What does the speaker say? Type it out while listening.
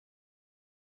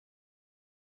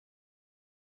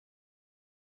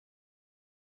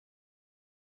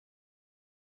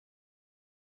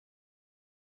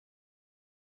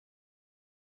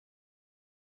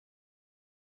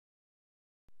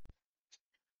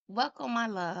Welcome, my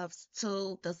loves,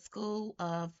 to the School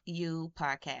of You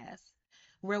podcast,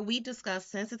 where we discuss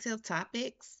sensitive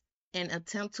topics and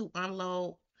attempt to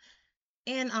unload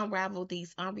and unravel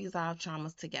these unresolved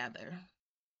traumas together.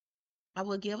 I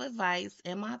will give advice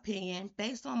and my opinion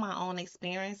based on my own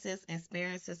experiences and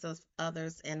experiences of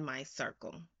others in my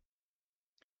circle.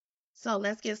 So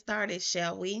let's get started,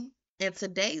 shall we? In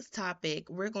today's topic,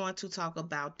 we're going to talk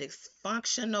about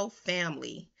dysfunctional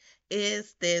family.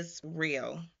 Is this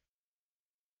real?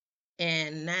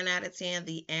 And 9 out of 10,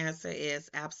 the answer is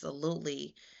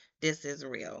absolutely this is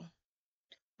real.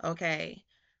 Okay.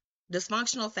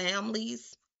 Dysfunctional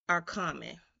families are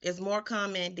common. It's more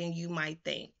common than you might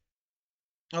think.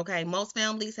 Okay. Most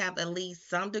families have at least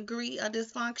some degree of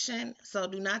dysfunction. So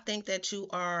do not think that you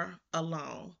are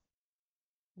alone.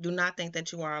 Do not think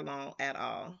that you are alone at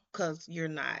all because you're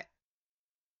not.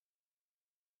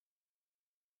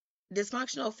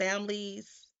 Dysfunctional families,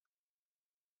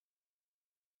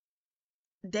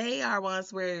 they are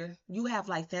ones where you have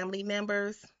like family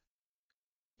members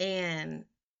and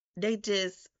they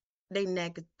just they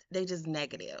just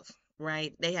negative,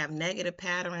 right? They have negative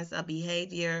patterns of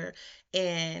behavior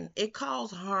and it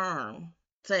causes harm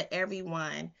to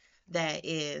everyone that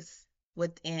is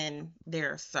within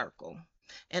their circle.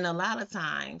 And a lot of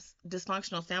times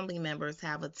dysfunctional family members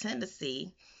have a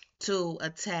tendency to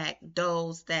attack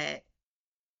those that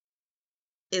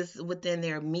is within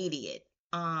their immediate.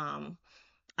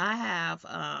 I have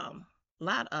a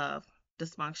lot of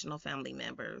dysfunctional family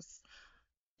members.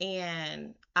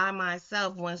 And I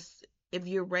myself, once if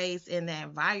you're raised in that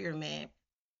environment,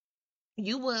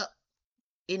 you will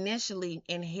initially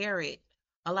inherit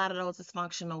a lot of those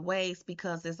dysfunctional ways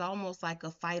because it's almost like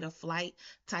a fight or flight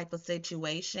type of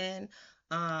situation.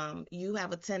 You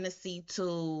have a tendency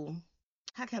to,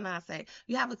 how can I say,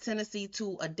 you have a tendency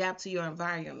to adapt to your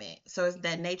environment. So it's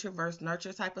that nature versus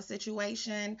nurture type of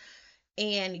situation.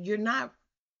 And you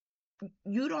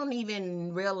don't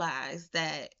even realize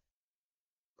that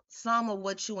some of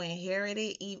what you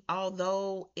inherited,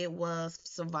 although it was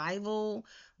survival,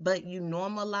 but you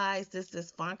normalized this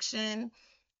dysfunction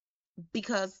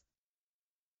because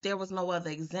there was no other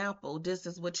example. This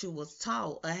is what you was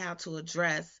taught of how to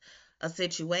address a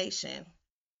situation.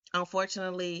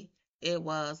 Unfortunately, it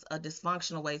was a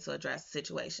dysfunctional way to address the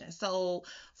situation. So,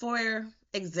 for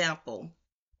example,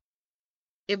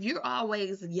 if you're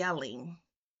always yelling,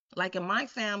 like in my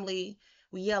family,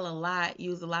 we yell a lot,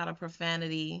 use a lot of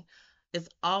profanity. It's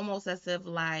almost as if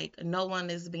like no one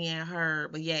is being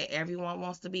heard, but yet everyone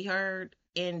wants to be heard.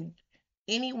 And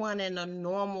anyone in a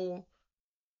normal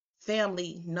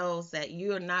family knows that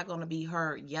you're not going to be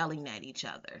heard yelling at each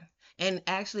other. And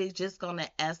actually, it's just going to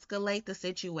escalate the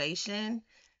situation.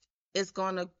 It's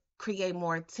going to create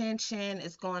more tension.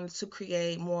 It's going to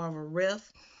create more of a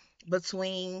rift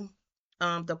between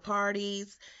the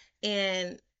parties.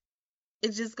 And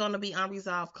it's just going to be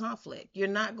unresolved conflict. You're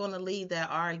not going to leave that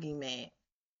argument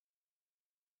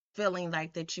feeling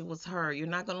like that you was heard. You're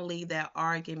not going to leave that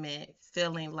argument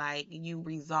feeling like you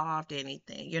resolved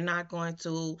anything. You're not going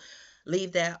to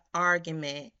leave that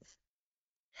argument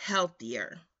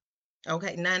healthier.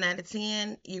 Okay, 9 out of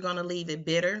 10, you're going to leave it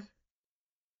bitter.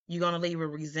 You're going to leave with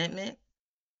resentment.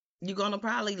 You're going to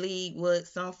probably leave with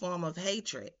some form of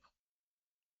hatred,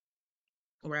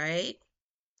 right?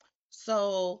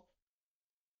 So,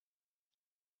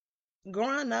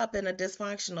 growing up in a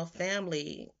dysfunctional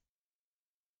family,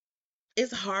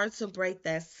 it's hard to break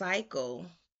that cycle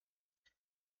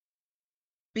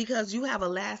because you have a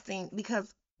lasting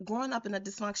because growing up in a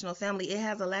dysfunctional family, it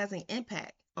has a lasting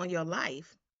impact on your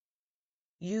life.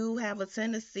 You have a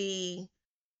tendency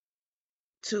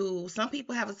to some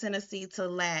people have a tendency to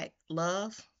lack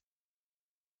love,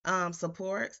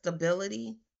 support,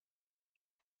 stability.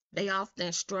 They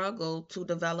often struggle to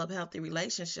develop healthy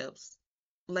relationships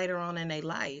later on in their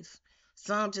life.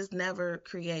 Some just never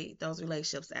create those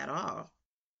relationships at all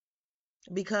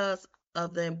because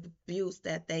of the abuse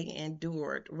that they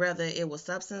endured, whether it was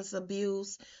substance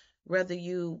abuse, whether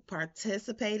you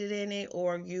participated in it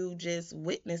or you just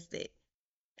witnessed it,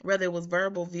 whether it was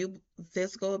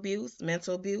physical abuse,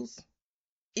 mental abuse,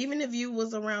 even if you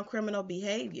was around criminal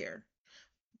behavior.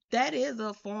 That is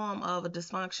a form of a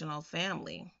dysfunctional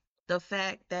family. The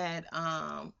fact that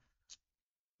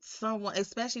someone,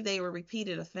 especially they were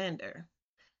repeated offender,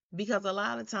 because a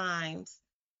lot of times,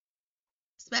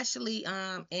 especially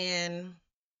in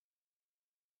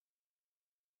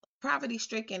poverty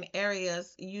stricken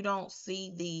areas, you don't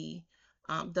see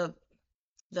um the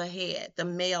the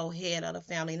male head of the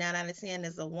family. 9 out of 10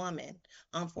 is a woman,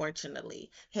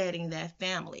 unfortunately, heading that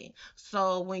family.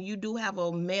 So when you do have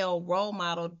a male role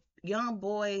model, young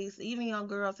boys, even young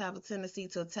girls, have a tendency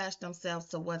to attach themselves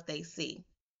to what they see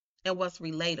and what's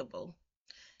relatable.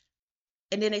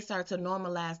 And then they start to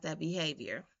normalize that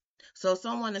behavior. So if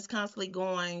someone is constantly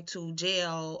going to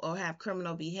jail or have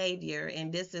criminal behavior,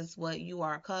 and this is what you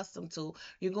are accustomed to,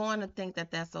 you're going to think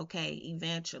that that's okay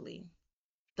eventually.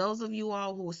 Those of you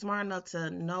all who are smart enough to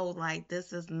know like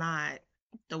this is not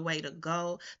the way to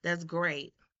go, that's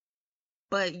great.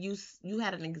 But you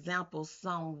had an example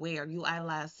somewhere. You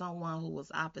idolized someone who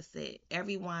was opposite.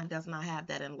 Everyone does not have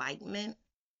that enlightenment.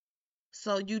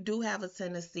 So you do have a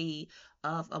tendency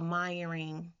of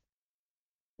admiring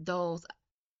those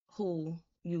who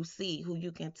you see, who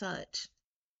you can touch,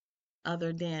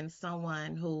 other than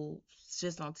someone who's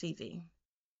just on TV.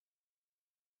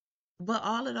 But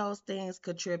all of those things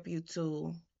contribute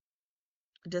to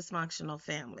dysfunctional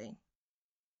family.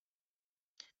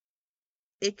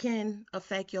 It can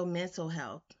affect your mental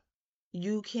health.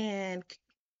 You can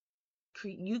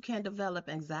you can develop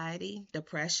anxiety,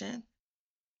 depression.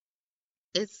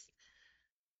 It's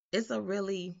it's a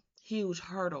really huge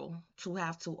hurdle to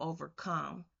have to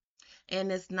overcome,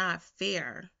 and it's not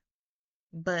fair,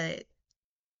 but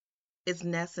it's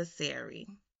necessary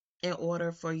in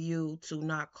order for you to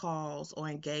not cause or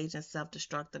engage in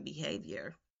self-destructive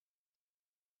behavior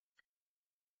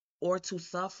or to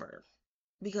suffer,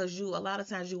 because you a lot of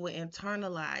times you will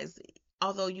internalize,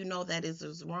 although you know that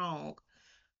is wrong.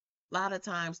 A lot of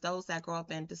times those that grow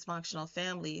up in dysfunctional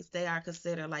families, they are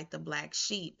considered like the black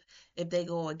sheep if they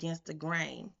go against the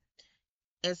grain.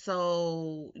 And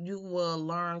so you will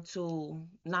learn to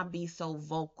not be so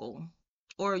vocal,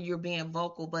 or you're being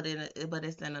vocal but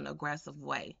it's in an aggressive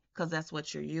way because that's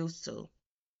what you're used to.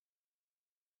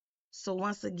 So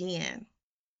once again,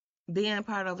 being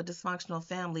part of a dysfunctional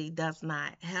family does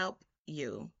not help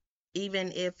you.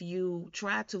 Even if you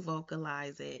try to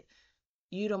vocalize it,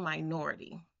 you're the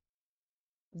minority.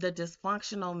 The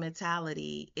dysfunctional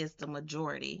mentality is the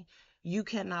majority. You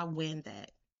cannot win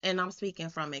that. And I'm speaking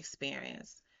from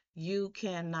experience. You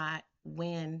cannot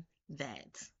win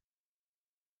that.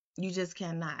 You just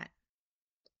cannot.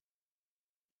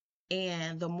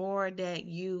 And the more that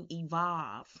you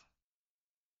evolve,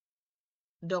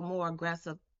 the more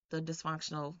aggressive the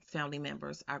dysfunctional family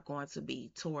members are going to be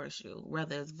towards you,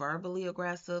 whether it's verbally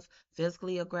aggressive,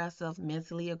 physically aggressive,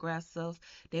 mentally aggressive.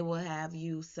 They will have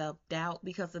you self doubt,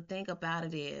 because the thing about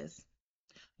it is,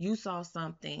 you saw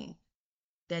something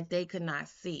that they could not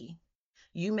see.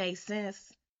 You made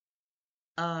sense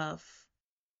of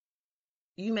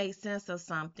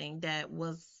something that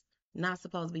was not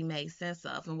supposed to be made sense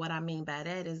of. And what I mean by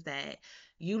that is that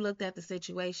you looked at the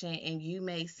situation and you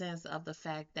made sense of the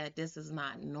fact that this is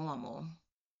not normal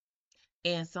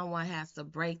and someone has to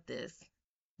break this.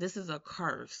 This is a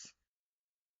curse.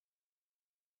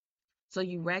 So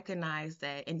you recognize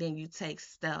that, and then you take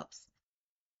steps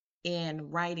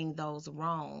in righting those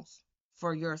wrongs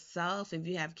for yourself. If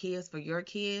you have kids, for your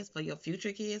kids, for your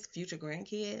future kids, future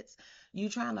grandkids, you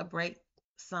trying to break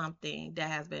something that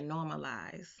has been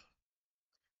normalized.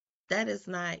 That is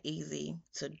not easy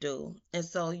to do. And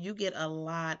so you get a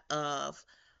lot of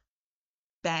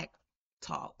back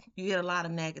talk. You get a lot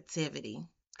of negativity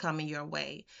coming your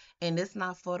way. And it's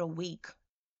not for the weak.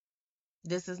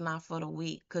 This is not for the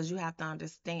weak, because you have to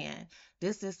understand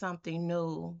this is something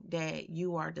new that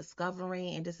you are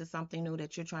discovering, and this is something new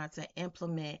that you're trying to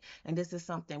implement, and this is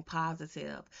something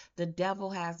positive. The devil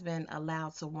has been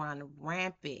allowed to run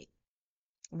rampant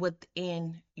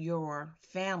within your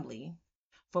family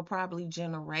for probably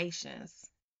generations.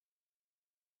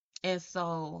 And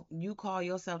so you call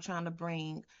yourself trying to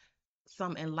bring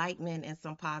some enlightenment and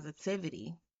some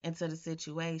positivity into the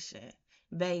situation.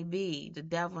 Baby, the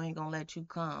devil ain't gonna let you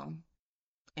come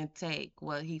and take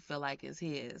what he feel like is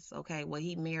his, okay? What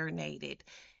he marinated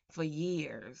for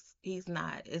years. It's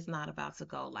not about to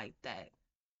go like that.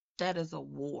 That is a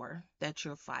war that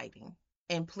you're fighting.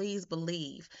 And please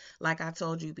believe, like I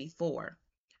told you before,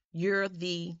 you're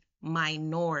the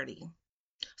minority.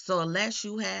 So unless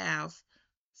you have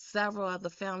several other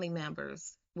family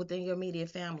members within your immediate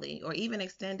family or even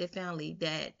extended family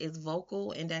that is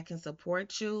vocal and that can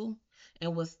support you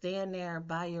and will stand there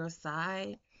by your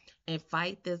side and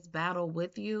fight this battle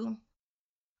with you,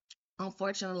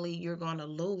 unfortunately, you're going to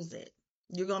lose it.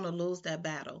 You're going to lose that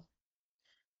battle.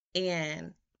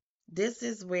 And this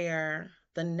is where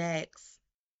the next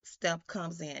step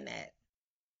comes in at.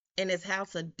 And it's how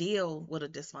to deal with a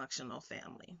dysfunctional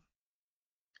family.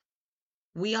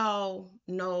 We all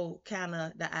know kind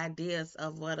of the ideas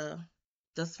of what a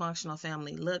dysfunctional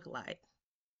family look like.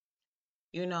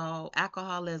 You know,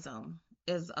 alcoholism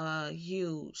is a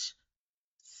huge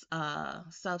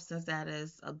substance that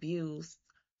is abused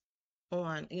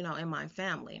on, in my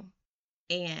family.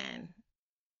 And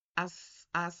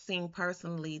I seen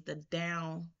personally the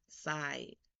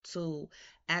downside to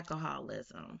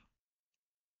alcoholism.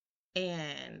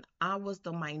 And I was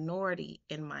the minority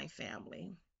in my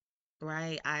family,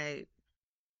 right? I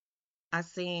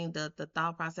seen the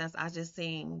thought process. I just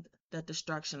seen the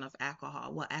destruction of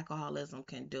alcohol, what alcoholism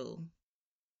can do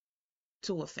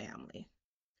to a family.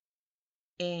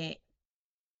 And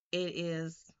it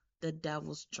is the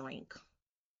devil's drink.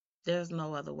 There's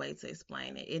no other way to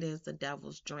explain it. It is the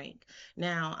devil's drink.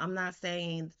 Now, I'm not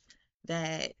saying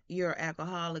that you're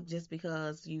alcoholic just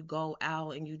because you go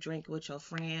out and you drink with your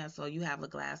friends or you have a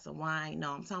glass of wine.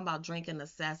 No, I'm talking about drinking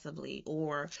excessively,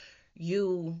 or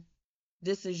you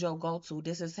this is your go-to.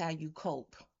 This is how you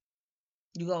cope.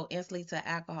 You go instantly to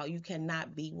alcohol. You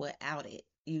cannot be without it.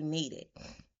 You need it.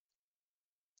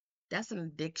 That's an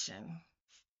addiction.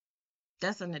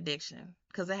 That's an addiction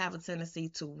because they have a tendency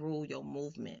to rule your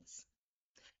movements.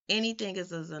 Anything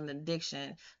is an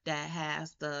addiction that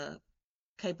has the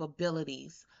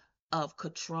capabilities of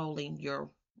controlling your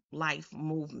life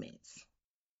movements.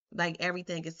 Like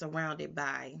everything is surrounded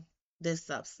by this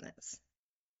substance.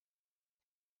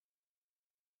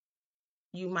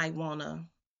 You might want to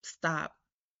stop,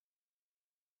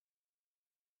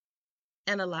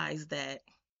 analyze that,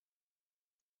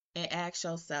 and ask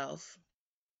yourself,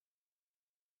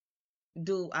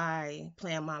 do I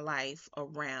plan my life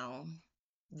around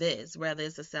this? Whether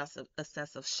it's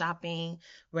excessive shopping,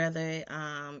 whether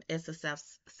it's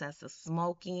excessive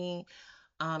smoking,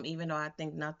 even though I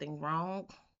think nothing wrong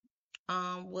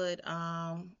um, with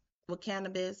um, with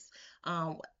cannabis,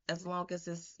 um, as long as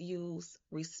it's used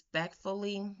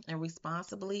respectfully and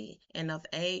responsibly and of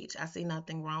age, I see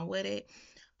nothing wrong with it.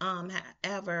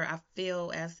 However, I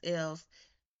feel as if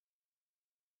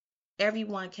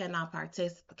everyone can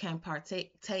partake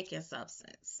in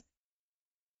substance.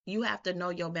 You have to know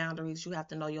your boundaries. You have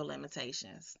to know your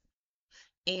limitations.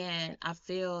 And I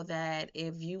feel that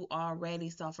if you already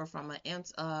suffer from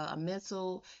a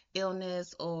mental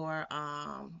illness or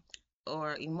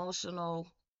emotional,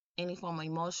 any form of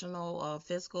emotional or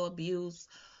physical abuse,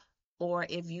 or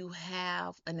if you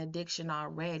have an addiction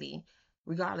already,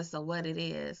 regardless of what it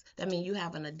is, that means you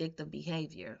have an addictive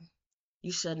behavior.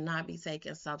 You should not be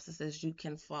taking substances. You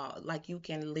can fall, like you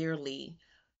can literally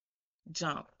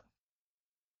jump.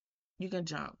 You can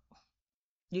jump.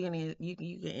 You can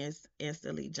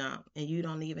instantly jump, and you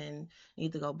don't even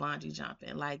need to go bungee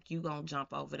jumping. Like you gonna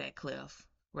jump over that cliff,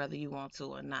 whether you want to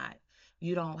or not.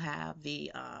 You don't have the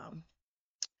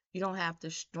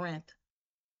strength,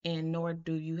 and nor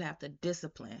do you have the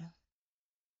discipline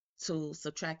to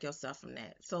subtract yourself from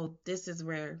that. So this is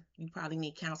where you probably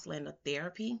need counseling or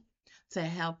therapy to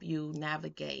help you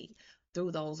navigate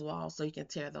through those walls so you can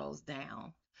tear those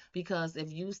down. Because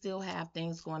if you still have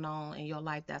things going on in your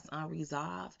life that's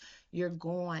unresolved, you're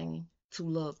going to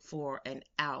look for an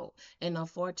out. And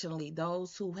unfortunately,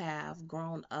 those who have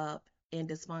grown up in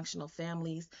dysfunctional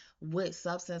families with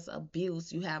substance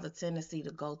abuse, you have a tendency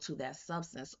to go to that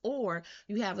substance, or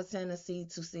you have a tendency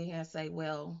to sit here and say,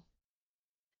 well,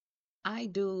 I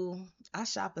do. I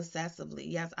shop excessively.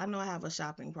 Yes, I know I have a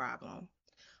shopping problem,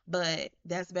 but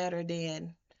that's better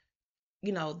than,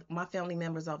 my family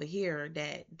members over here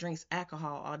that drinks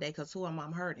alcohol all day because who am I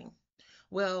hurting?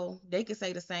 Well, they could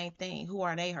say the same thing. Who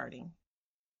are they hurting?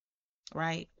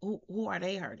 Right? Who are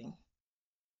they hurting?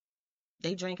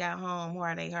 They drink at home. Who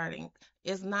are they hurting?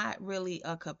 It's not really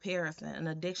a comparison. An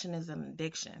addiction is an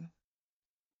addiction.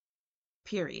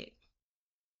 Period.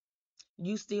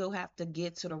 You still have to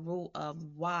get to the root of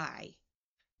why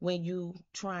when you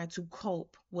trying to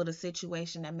cope with a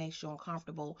situation that makes you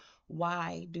uncomfortable,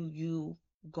 why do you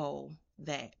go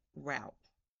that route?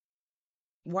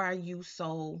 Why are you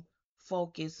so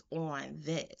focused on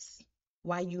this?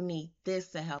 Why you need this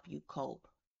to help you cope?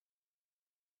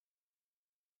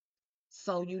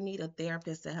 So you need a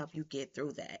therapist to help you get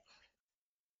through that.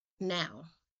 Now,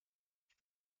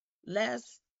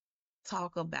 let's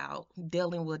talk about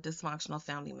dealing with dysfunctional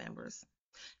family members.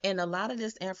 And a lot of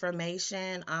this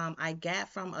information I got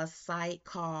from a site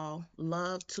called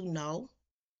Love to Know.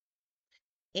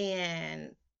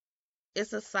 And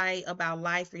it's a site about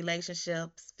life,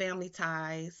 relationships, family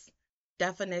ties,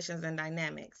 definitions, and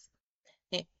dynamics.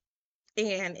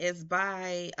 And it's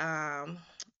by,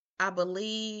 I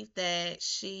believe that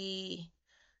she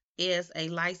is a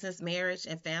licensed marriage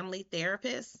and family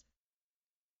therapist.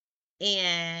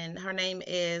 And her name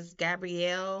is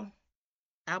Gabrielle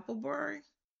Applebury.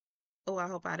 Oh, I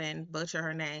hope I didn't butcher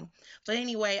her name. But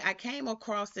anyway, I came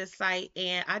across this site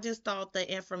and I just thought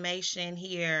the information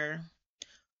here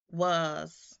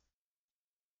was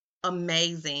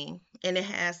amazing and it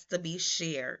has to be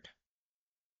shared.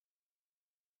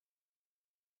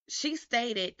 She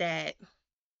stated that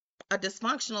a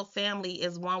dysfunctional family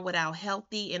is one without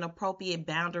healthy and appropriate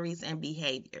boundaries and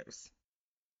behaviors.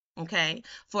 Okay.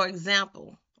 For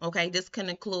example, okay, this can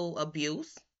include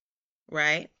abuse,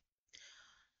 right?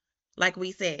 Like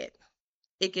we said,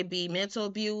 it could be mental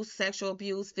abuse, sexual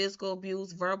abuse, physical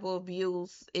abuse, verbal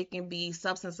abuse. It can be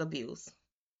substance abuse.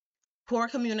 Poor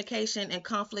communication and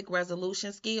conflict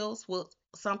resolution skills, well,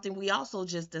 something we also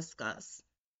just discussed.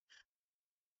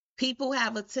 People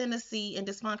have a tendency in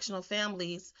dysfunctional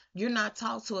families, you're not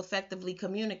taught to effectively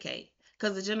communicate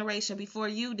because the generation before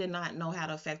you did not know how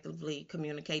to effectively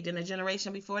communicate. Then the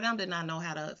generation before them did not know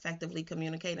how to effectively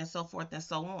communicate, and so forth and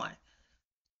so on.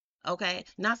 Okay,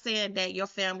 not saying that your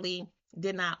family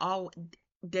did not all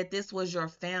that this was your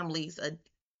family's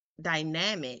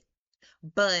dynamic,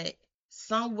 but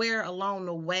somewhere along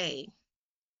the way,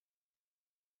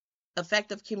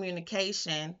 effective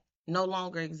communication no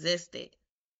longer existed.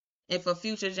 And for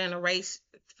future generations,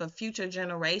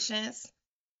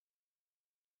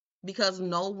 because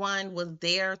no one was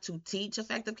there to teach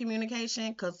effective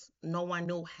communication, because no one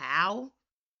knew how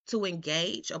to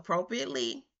engage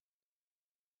appropriately,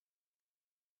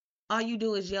 all you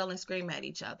do is yell and scream at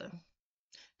each other.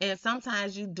 And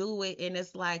sometimes you do it and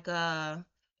it's like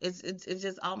it's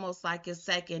just almost like it's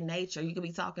second nature. You could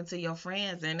be talking to your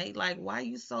friends and they like, why are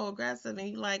you so aggressive? And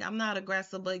you like, I'm not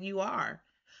aggressive, but you are.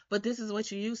 But this is what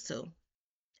you're used to.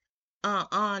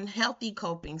 Unhealthy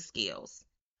coping skills.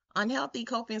 Unhealthy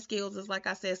coping skills is, like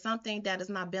I said, something that is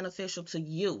not beneficial to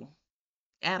you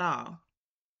at all.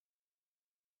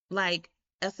 Like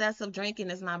excessive drinking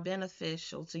is not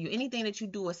beneficial to you. Anything that you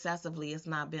do excessively is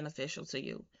not beneficial to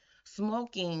you.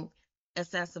 Smoking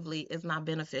excessively is not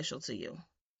beneficial to you.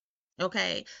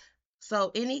 Okay.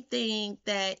 So anything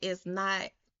that is not,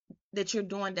 that you're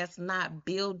doing that's not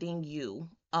building you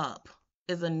up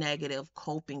is a negative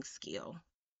coping skill.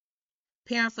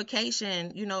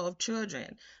 Parification, of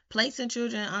children, placing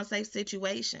children in unsafe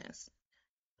situations,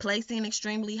 placing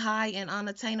extremely high and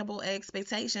unattainable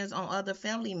expectations on other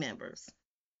family members,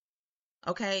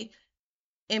 okay,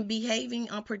 and behaving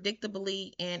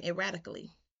unpredictably and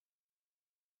erratically.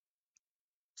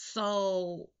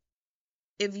 So,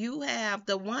 if you have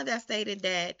the one that stated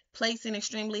that placing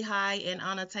extremely high and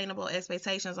unattainable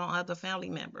expectations on other family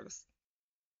members,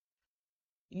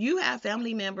 you have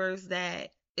family members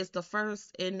that is the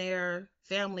first in their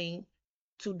family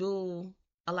to do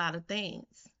a lot of things.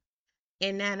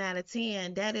 And 9 out of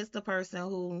 10, that is the person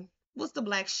who was the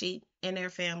black sheep in their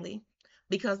family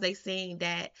because they seen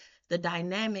that the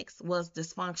dynamics was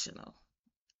dysfunctional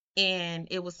and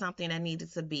it was something that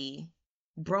needed to be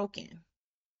broken.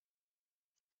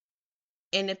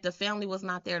 And if the family was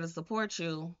not there to support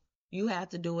you, you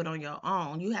had to do it on your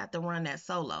own. You had to run that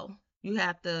solo. You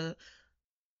had to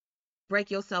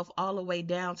break yourself all the way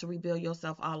down to rebuild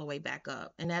yourself all the way back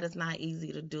up. And that is not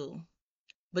easy to do.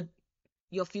 But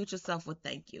your future self would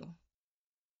thank you.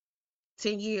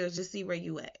 10 years, just see where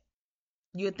you at.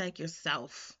 You'll thank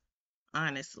yourself,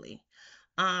 honestly.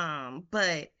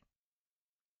 But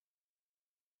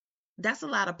that's a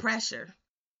lot of pressure.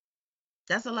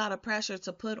 That's a lot of pressure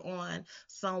to put on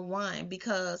someone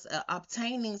because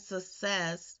obtaining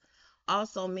success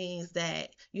also means that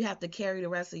you have to carry the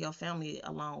rest of your family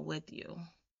along with you,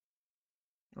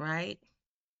 right?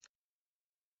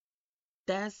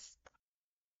 That's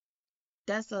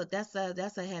that's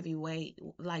a heavy weight.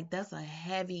 Like that's a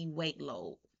heavy weight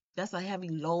load. That's a heavy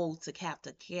load to have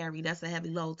to carry. That's a heavy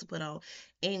load to put on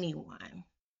anyone.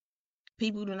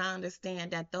 People do not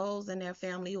understand that those in their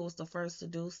family who was the first to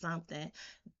do something,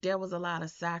 there was a lot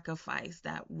of sacrifice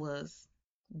that was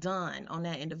done on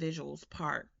that individual's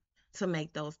part to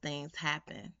make those things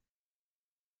happen.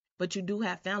 But you do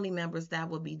have family members that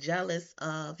will be jealous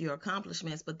of your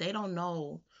accomplishments, but they don't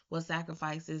know what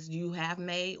sacrifices you have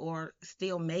made or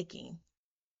still making,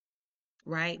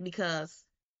 right? Because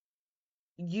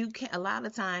you can, a lot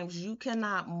of times you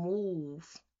cannot move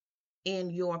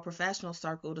in your professional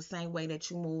circle the same way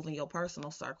that you move in your personal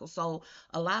circle. So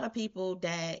a lot of people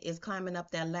that is climbing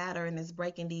up that ladder and is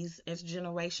breaking these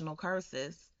generational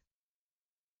curses,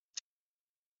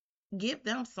 give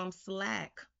them some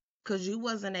slack because you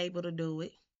wasn't able to do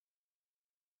it.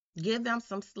 Give them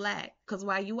some slack because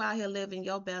while you out here living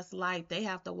your best life, they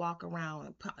have to walk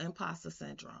around imposter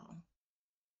syndrome.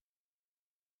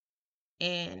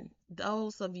 And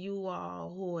those of you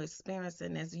all who are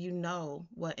experiencing this, you know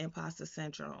what imposter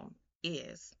syndrome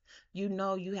is. You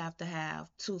know you have to have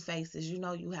two faces. You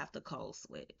know you have to code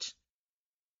switch.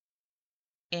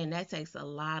 And that takes a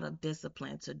lot of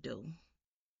discipline to do.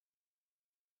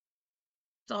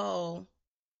 So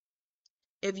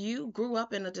if you grew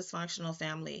up in a dysfunctional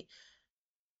family,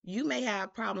 you may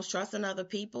have problems trusting other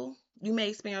people. You may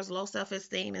experience low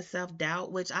self-esteem and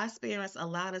self-doubt, which I experienced a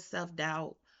lot of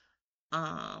self-doubt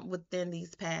within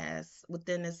this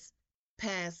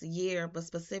past year, but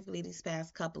specifically these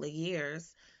past couple of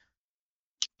years.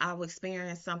 I've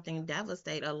experienced something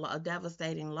devastating, a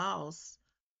devastating loss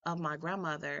of my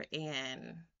grandmother,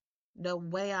 and the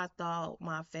way I thought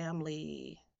my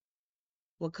family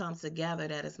would come together,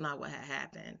 that is not what had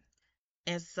happened.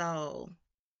 And so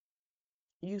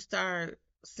you start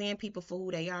seeing people for who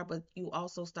they are, but you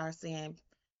also start seeing,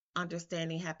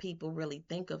 understanding how people really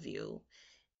think of you.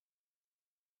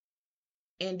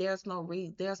 And there's no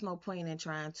point in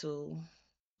trying to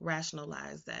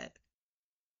rationalize that.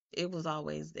 It was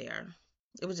always there.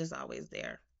 It was just always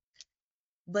there.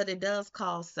 But it does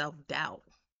cause self-doubt.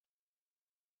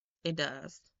 It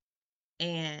does.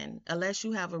 And unless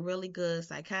you have a really good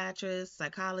psychiatrist,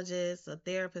 psychologist, a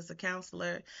therapist, a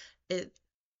counselor, it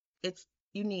it's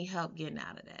you need help getting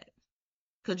out of that.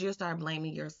 Because you'll start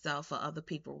blaming yourself for other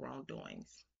people's wrongdoings,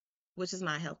 which is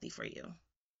not healthy for you.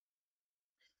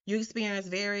 You experience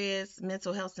various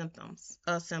mental health symptoms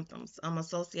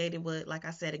associated with, like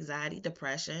I said, anxiety,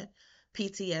 depression,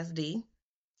 PTSD,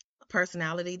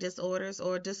 personality disorders,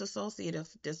 or dissociative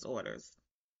disorders.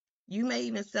 You may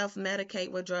even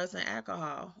self-medicate with drugs and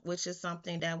alcohol, which is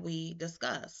something that we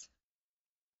discuss.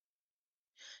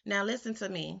 Now, listen to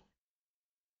me.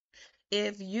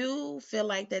 If you feel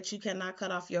like that you cannot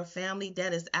cut off your family,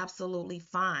 that is absolutely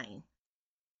fine.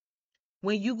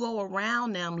 When you go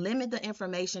around them, limit the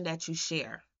information that you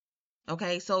share.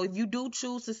 Okay, so if you do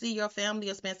choose to see your family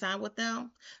or spend time with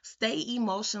them, stay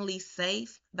emotionally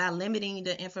safe by limiting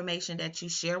the information that you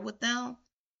share with them,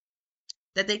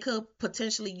 that they could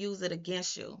potentially use it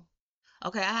against you.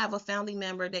 Okay, I have a family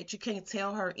member that you can't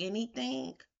tell her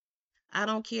anything. I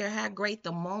don't care how great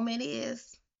the moment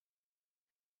is.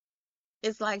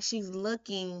 It's like she's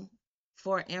looking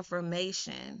for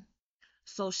information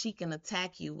so she can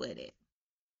attack you with it.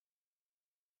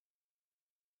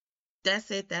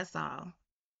 That's it, that's all.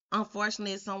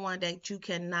 Unfortunately, it's someone that you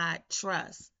cannot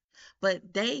trust,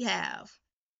 but they have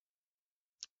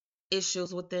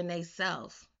issues within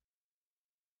themselves.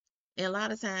 And a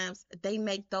lot of times they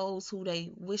make those who they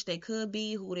wish they could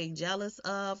be, who they jealous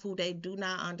of, who they do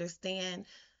not understand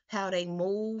how they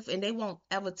move, and they won't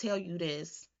ever tell you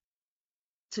this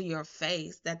to your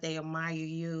face that they admire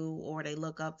you or they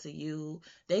look up to you.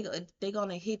 They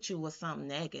gonna hit you with something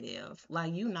negative,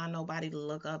 like you not nobody to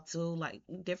look up to, like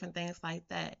different things like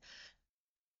that.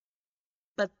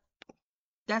 But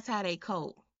that's how they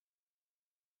cope.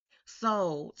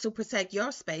 So to protect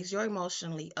your space, your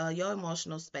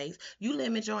emotional space, you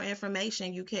limit your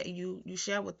information you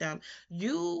share with them.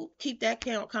 You keep that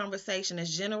conversation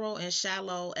as general and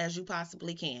shallow as you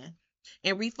possibly can,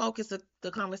 and refocus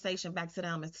the conversation back to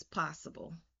them as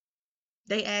possible.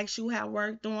 They ask you how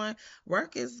work doing.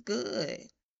 Work is good.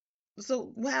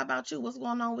 So how about you? What's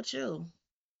going on with you?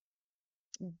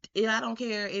 I don't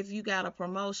care if you got a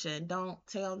promotion. Don't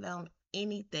tell them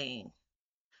anything.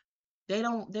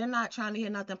 They're not trying to hear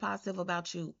nothing positive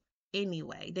about you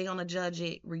anyway. They're gonna judge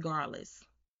it regardless.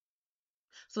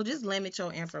 So just limit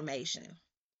your information.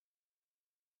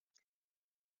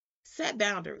 Set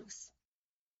boundaries.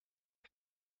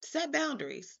 Set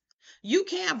boundaries. You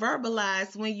can't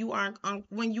verbalize when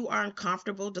you aren't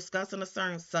comfortable discussing a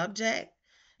certain subject.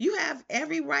 You have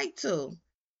every right to.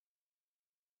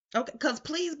 Okay, because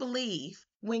please believe,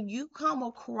 when you come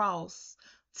across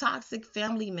toxic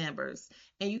family members,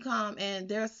 and you come and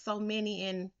there's so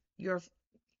many your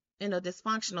in a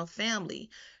dysfunctional family,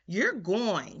 you're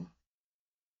going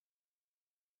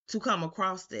to come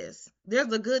across this.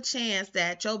 There's a good chance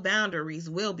that your boundaries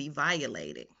will be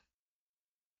violated.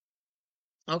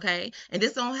 Okay? And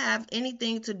this don't have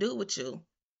anything to do with you.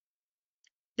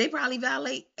 They probably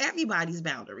violate everybody's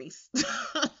boundaries.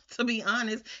 To be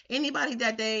honest, anybody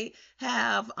that they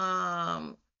have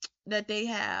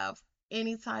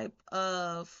any type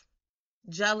of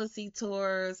jealousy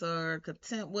towards or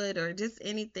contempt with or just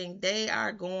anything, they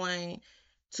are going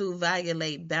to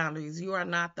violate boundaries. You are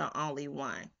not the only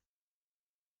one.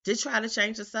 Just try to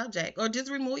change the subject or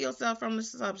just remove yourself from the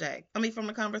subject. I mean, from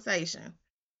the conversation.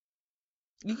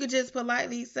 You could just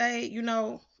politely say,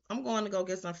 I'm going to go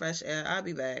get some fresh air. I'll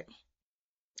be back.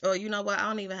 Or you know what? I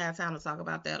don't even have time to talk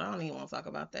about that. I don't even want to talk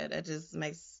about that. That just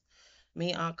makes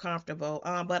me uncomfortable.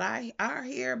 But I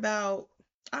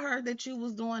heard that you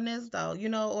was doing this though,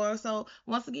 or so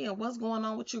once again, what's going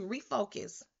on with you?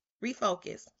 Refocus.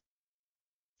 Refocus.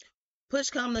 Push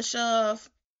come to shove.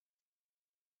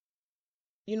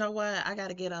 You know what? I got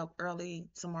to get up early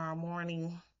tomorrow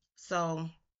morning. So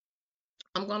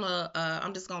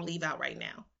I'm just gonna leave out right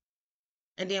now.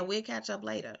 And then we'll catch up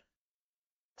later.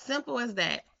 Simple as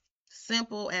that.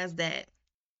 Simple as that.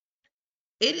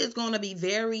 It is going to be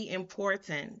very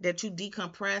important that you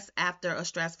decompress after a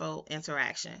stressful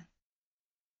interaction.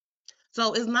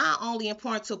 So it's not only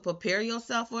important to prepare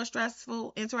yourself for a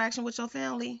stressful interaction with your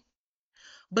family,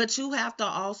 but you have to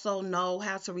also know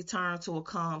how to return to a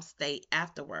calm state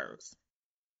afterwards.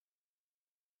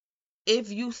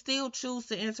 If you still choose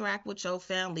to interact with your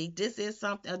family, this is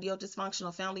something, your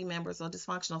dysfunctional family members or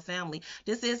dysfunctional family,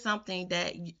 this is something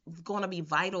that is going to be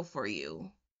vital for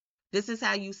you. This is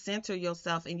how you center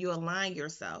yourself and you align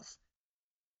yourself.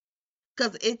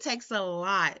 Because it takes a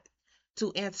lot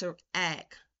to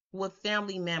interact with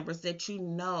family members that you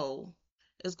know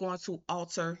is going to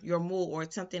alter your mood or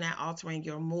attempting at altering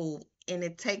your mood. And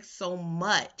it takes so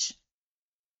much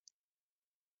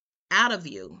out of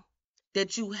you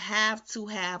that you have to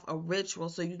have a ritual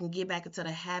so you can get back into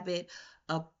the habit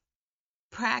of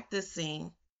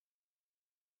practicing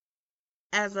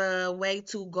as a way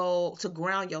to go to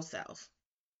ground yourself.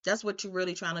 That's what you're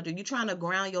really trying to do. You're trying to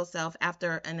ground yourself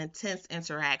after an intense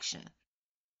interaction.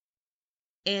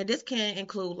 And this can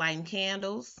include lighting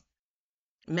candles,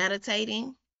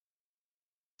 meditating,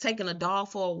 taking a dog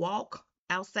for a walk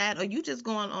outside, or you just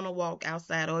going on a walk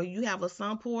outside, or you have a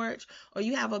sun porch, or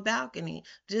you have a balcony,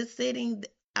 just sitting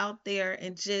out there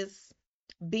and just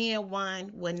being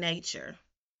one with nature.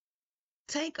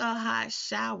 Take a hot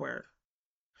shower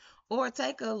or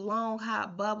take a long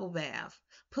hot bubble bath.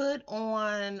 Put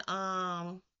on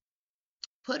um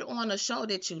put on a show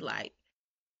that you like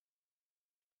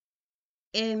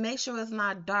and make sure it's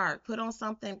not dark. Put on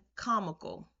something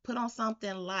comical. Put on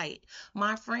something light.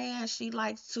 My friend, she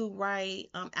likes to write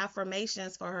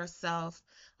affirmations for herself,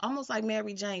 almost like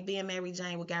Mary Jane, being Mary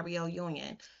Jane with Gabrielle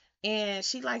Union. And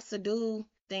she likes to do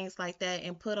things like that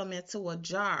and put them into a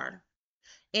jar.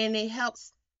 And it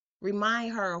helps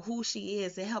remind her who she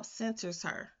is. It helps centers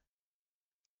her.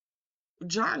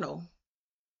 Journal.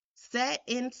 Set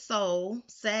in Soul,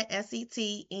 Set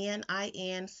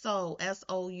Setnin Soul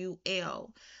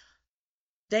Soul.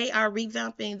 They are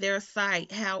revamping their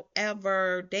site.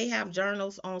 However, they have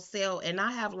journals on sale, and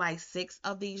I have like 6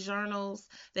 of these journals.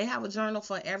 They have a journal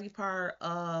for every part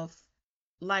of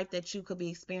life that you could be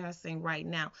experiencing right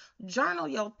now. Journal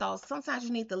your thoughts. Sometimes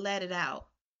you need to let it out.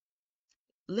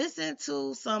 Listen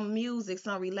to some music,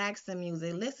 some relaxing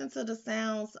music. Listen to the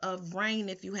sounds of rain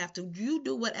if you have to. You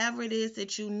do whatever it is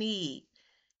that you need.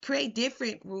 Create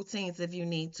different routines if you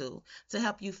need to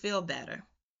help you feel better.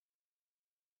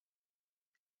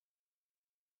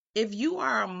 If you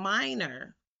are a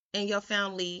minor and your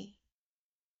family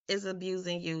is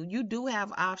abusing you, you do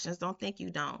have options. Don't think you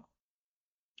don't.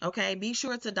 Okay? Be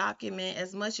sure to document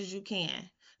as much as you can,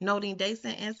 noting dates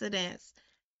and incidents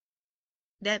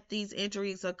that these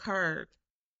injuries occurred,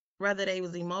 whether they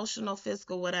was emotional,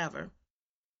 physical, whatever.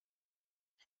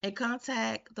 And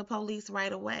contact the police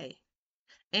right away.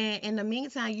 And in the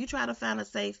meantime, you try to find a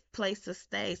safe place to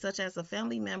stay, such as a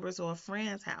family member's or a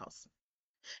friend's house.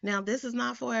 Now, this is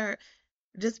not for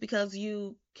just because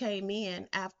you came in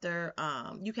after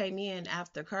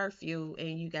curfew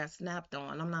and you got snapped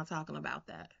on. I'm not talking about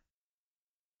that.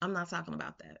 I'm not talking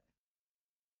about that.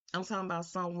 I'm talking about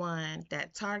someone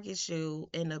that targets you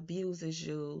and abuses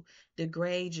you,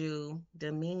 degrades you,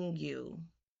 demean you,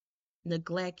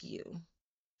 neglect you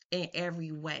in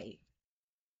every way.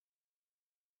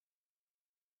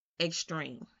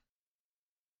 Extreme.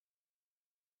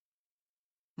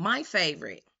 My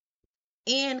favorite,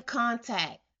 in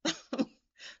contact.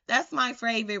 That's my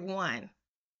favorite one.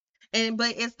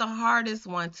 But it's the hardest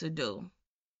one to do.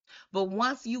 But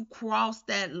once you cross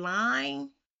that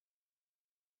line,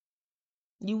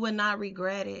 you would not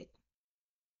regret it.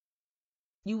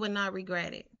 You would not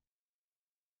regret it.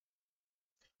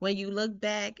 When you look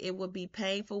back, it will be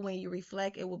painful. When you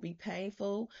reflect, it will be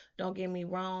painful. Don't get me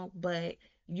wrong, but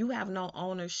you have no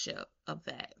ownership of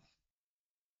that.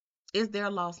 It's their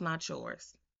loss, not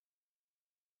yours.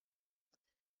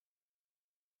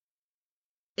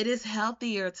 It is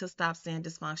healthier to stop seeing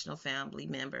dysfunctional family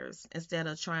members instead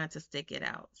of trying to stick it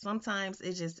out. Sometimes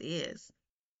it just is.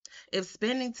 If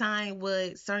spending time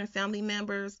with certain family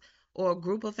members or a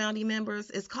group of family members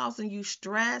is causing you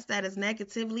stress that is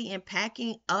negatively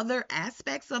impacting other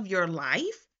aspects of your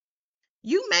life,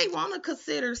 you may want to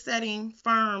consider setting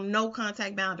firm no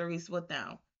contact boundaries with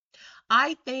them.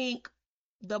 I think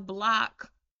the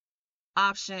block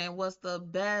option was the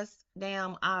best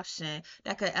damn option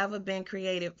that could ever been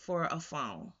created for a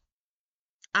phone.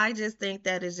 I just think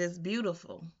that is just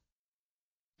beautiful.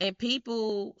 And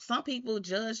some people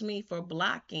judge me for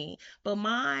blocking, but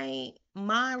my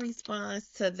response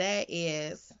to that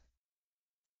is,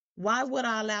 why would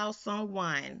I allow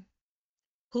someone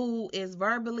who is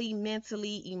verbally,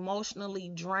 mentally, emotionally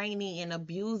draining and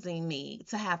abusing me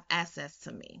to have access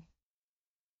to me?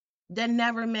 That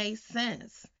never made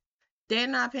sense. They're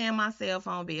not paying my cell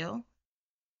phone bill.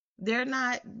 They're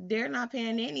not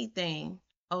paying anything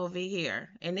over here.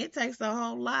 And it takes a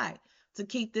whole lot to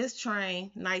keep this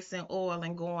train nice and oiled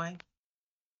and going.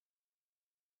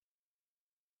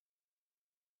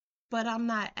 But I'm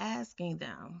not asking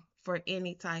them for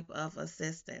any type of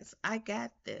assistance. I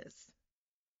got this.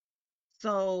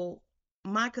 So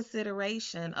my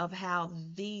consideration of how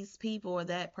these people or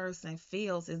that person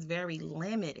feels is very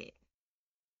limited.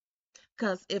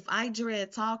 Because if I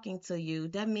dread talking to you,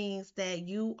 that means that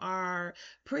you are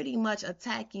pretty much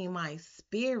attacking my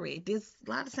spirit. This,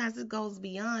 a lot of times, it goes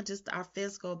beyond just our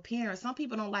physical appearance. Some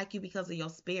people don't like you because of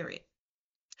your spirit.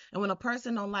 And when a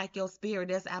person don't like your spirit,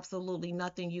 there's absolutely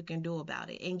nothing you can do about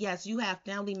it. And yes, you have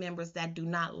family members that do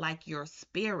not like your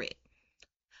spirit.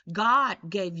 God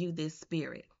gave you this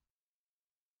spirit.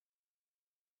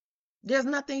 There's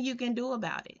nothing you can do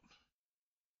about it.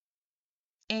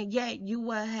 And yet you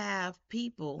will have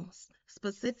people,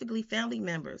 specifically family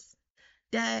members,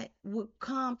 that would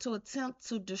come to attempt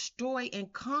to destroy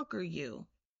and conquer you.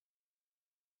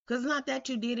 Because it's not that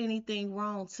you did anything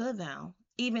wrong to them,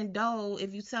 even though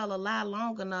if you tell a lie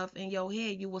long enough in your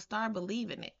head, you will start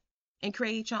believing it and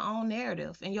create your own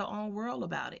narrative and your own world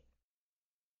about it.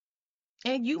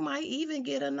 And you might even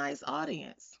get a nice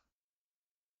audience.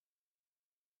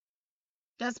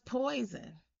 That's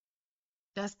poison.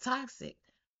 That's toxic.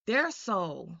 Their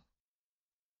soul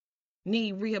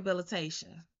need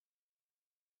rehabilitation.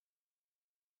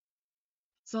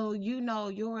 So you know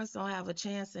yours don't have a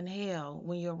chance in hell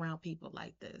when you're around people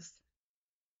like this.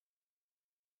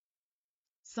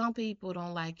 Some people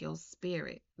don't like your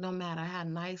spirit. No matter how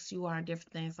nice you are and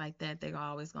different things like that, they're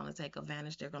always going to take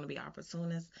advantage. They're going to be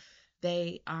opportunists.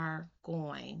 They are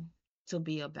going to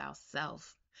be about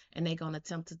self, and they're going to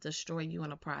attempt to destroy you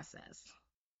in the process.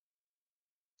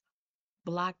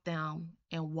 Block them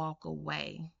and walk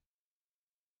away.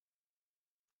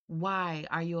 Why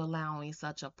are you allowing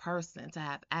such a person to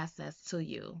have access to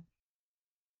you?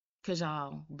 Because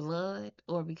y'all blood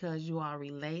or because you are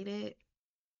related?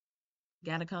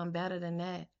 Gotta come better than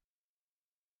that.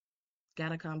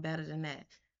 Gotta come better than that.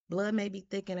 Blood may be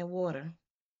thicker than water,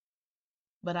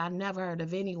 but I never heard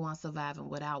of anyone surviving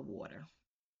without water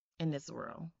in this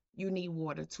world. You need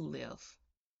water to live.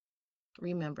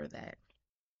 Remember that.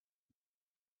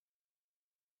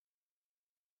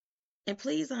 And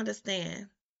please understand,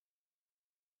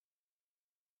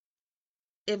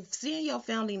 if seeing your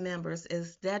family members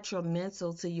is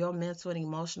detrimental to your mental and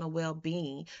emotional well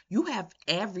being, you have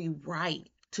every right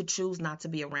to choose not to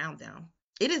be around them.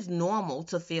 It is normal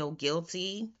to feel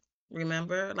guilty.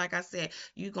 Remember, like I said,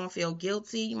 you're going to feel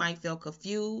guilty. You might feel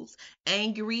confused,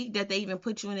 angry that they even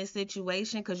put you in this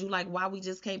situation because you like, why we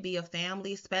just can't be a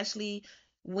family, especially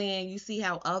when you see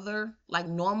how other, like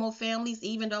normal families,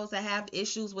 even those that have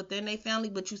issues within their family,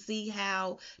 but you see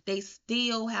how they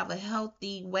still have a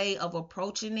healthy way of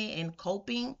approaching it and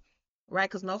coping, right?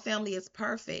 Because no family is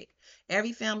perfect.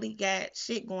 Every family got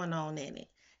shit going on in it.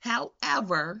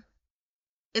 However,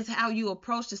 it's how you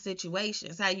approach the situation,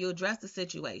 it's how you address the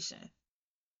situation.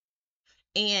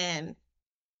 And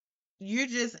you're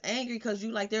just angry because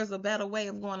you like there's a better way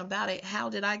of going about it. How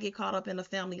did I get caught up in a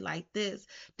family like this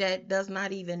that does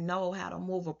not even know how to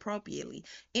move appropriately?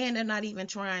 And they're not even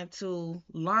trying to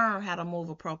learn how to move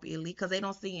appropriately because they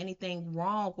don't see anything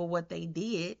wrong with what they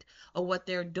did or what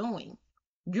they're doing.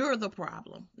 You're the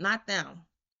problem, not them.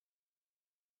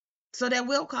 So that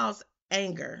will cause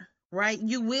anger, right?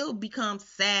 You will become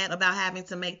sad about having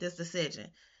to make this decision.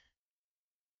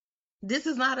 This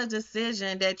is not a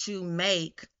decision that you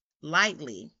make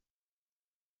lightly.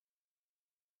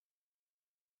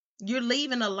 You're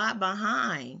leaving a lot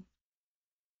behind,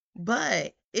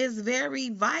 but it's very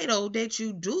vital that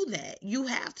you do that. You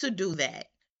have to do that.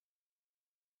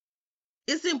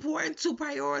 It's important to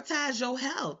prioritize your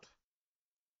health.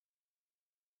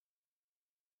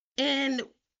 And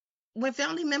when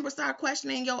family members start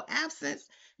questioning your absence,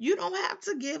 you don't have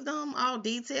to give them all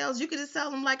details. You can just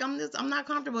tell them like I'm not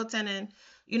comfortable attending,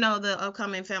 the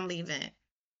upcoming family event,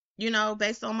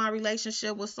 based on my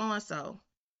relationship with so and so.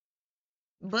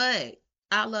 But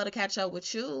I'd love to catch up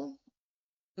with you.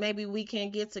 Maybe we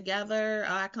can get together.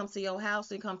 I come to your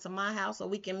house, you come to my house, or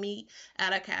we can meet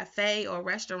at a cafe or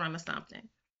restaurant or something.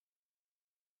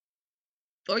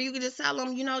 Or you can just tell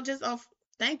them, just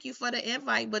Thank you for the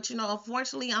invite, but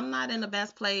unfortunately, I'm not in the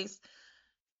best place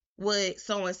with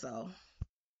so and so.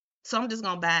 So I'm just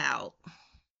gonna bow out.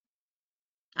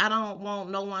 I don't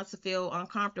want no one to feel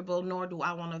uncomfortable, nor do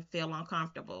I want to feel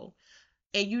uncomfortable.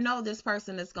 And this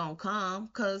person is gonna come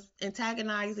because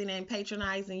antagonizing and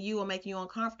patronizing you or making you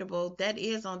uncomfortable, that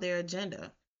is on their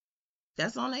agenda.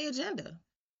 That's on their agenda.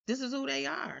 This is who they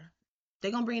are. They're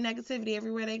gonna bring negativity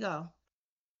everywhere they go.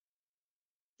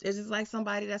 It's just like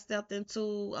somebody that stepped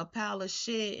into a pile of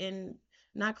shit and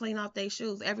not clean off their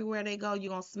shoes. Everywhere they go, you're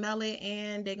gonna smell it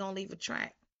and they're gonna leave a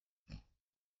track.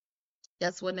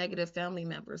 That's what negative family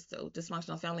members do,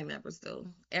 dysfunctional family members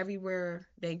do. Everywhere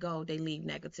they go, they leave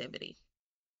negativity.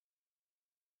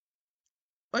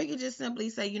 Or you can just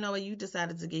simply say, you know what, you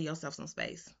decided to give yourself some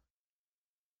space.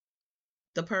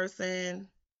 The person,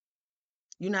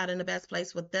 you're not in the best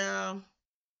place with them.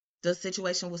 The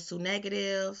situation was too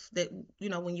negative that,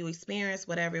 when you experienced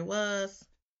whatever it was.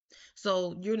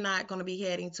 So you're not going to be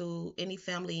heading to any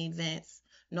family events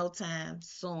no time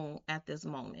soon at this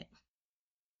moment.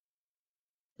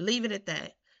 Leave it at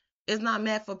that. It's not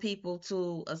meant for people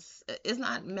to, it's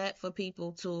not meant for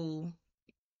people to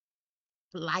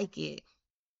like it.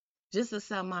 Just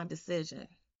accept my decision.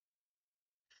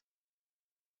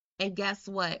 And guess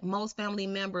what? Most family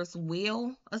members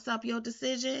will accept your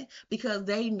decision because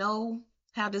they know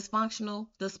how dysfunctional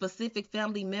the specific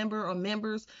family member or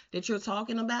members that you're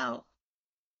talking about,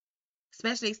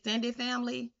 especially extended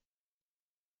family.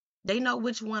 They know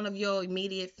which one of your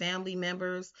immediate family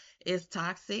members is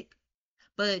toxic,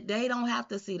 but they don't have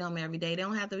to see them every day. They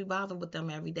don't have to be bothered with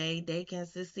them every day. They can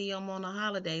just see them on a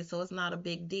holiday, so it's not a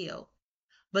big deal.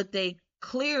 But they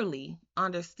clearly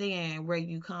understand where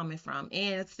you coming from,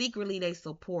 and secretly they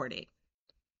support it.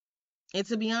 And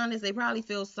to be honest, they probably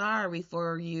feel sorry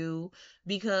for you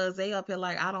because they up here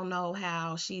like, I don't know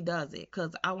how she does it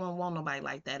because I won't want nobody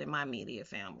like that in my immediate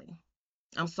family.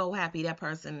 I'm so happy that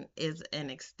person is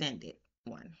an extended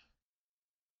one.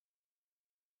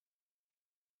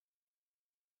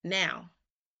 Now,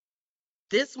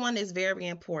 this one is very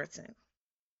important.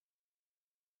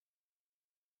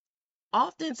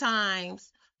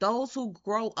 Oftentimes, those who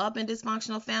grow up in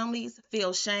dysfunctional families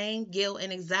feel shame, guilt,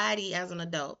 and anxiety as an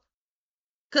adult.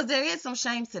 Because there is some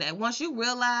shame to that. Once you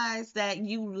realize that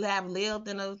you have lived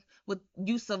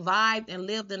you survived and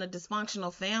lived in a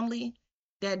dysfunctional family,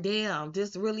 that damn,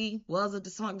 this really is a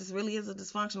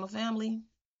dysfunctional family.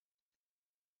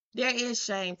 There is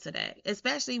shame to that,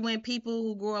 especially when people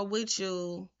who grew up with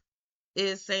you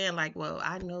is saying like, well,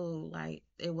 I knew like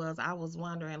I was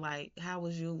wondering like how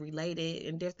was you related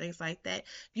and different things like that.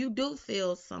 You do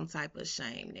feel some type of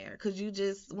shame there because you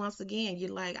just once again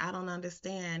you're like, I don't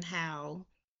understand how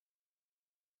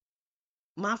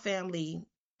my family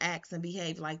acts and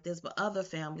behaves like this, but other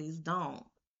families don't.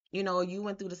 You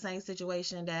went through the same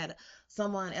situation that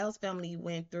someone else family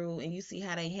went through, and you see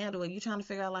how they handle it. You're trying to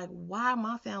figure out like why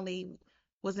my family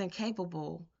was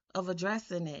incapable of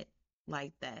addressing it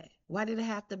like that. Why did it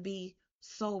have to be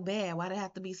so bad? Why did it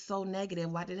have to be so negative?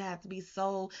 Why did it have to be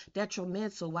so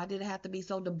detrimental? Why did it have to be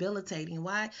so debilitating?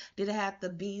 Why did it have to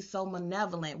be so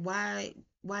malevolent? Why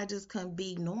just couldn't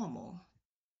be normal?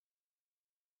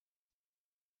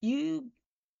 You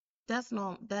That's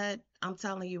normal. That I'm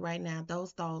telling you right now,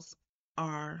 those thoughts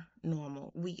are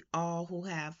normal. We all who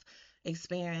have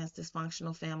experienced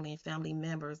dysfunctional family and family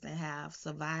members and have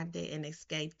survived it and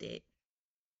escaped it,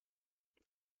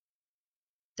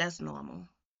 that's normal.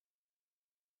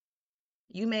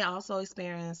 You may also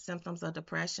experience symptoms of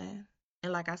depression.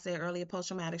 And like I said earlier, post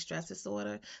traumatic stress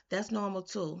disorder, that's normal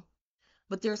too.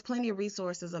 But there's plenty of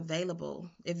resources available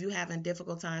if you're having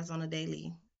difficult times on a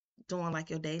daily, doing like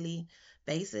your daily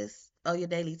basis or your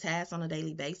daily tasks on a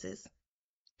daily basis.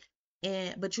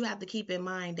 But you have to keep in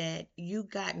mind that you've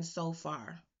gotten so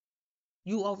far.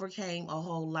 You overcame a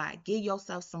whole lot. Give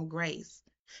yourself some grace.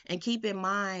 And keep in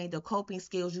mind the coping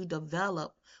skills you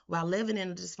develop while living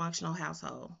in a dysfunctional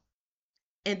household.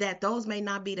 And that those may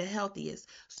not be the healthiest.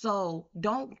 So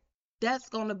don't that's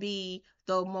going to be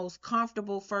the most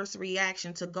comfortable first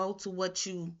reaction to go to what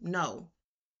you know.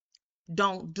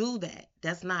 Don't do that.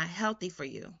 That's not healthy for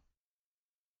you.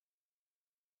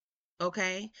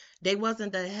 Okay? They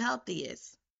wasn't the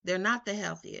healthiest. They're not the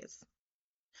healthiest.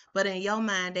 But in your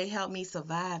mind, they helped me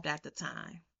survive at the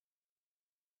time.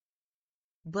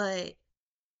 But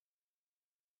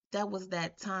that was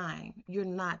that time. You're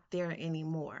not there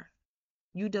anymore.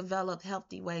 You developed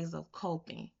healthy ways of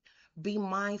coping. Be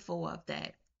mindful of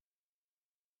that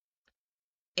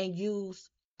and use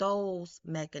those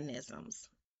mechanisms.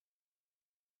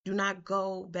 Do not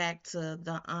go back to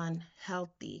the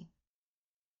unhealthy.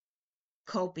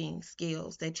 coping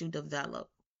skills that you develop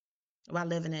while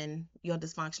living in your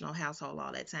dysfunctional household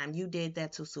all that time. You did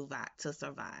that to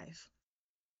survive.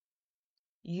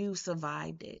 You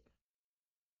survived it.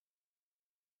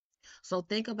 So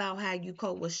think about how you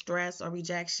cope with stress or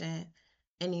rejection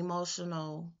in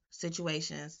emotional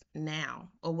situations now,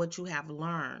 or what you have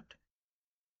learned.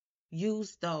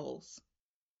 Use those.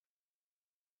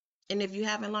 And if you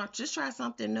haven't learned, just try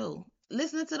something new.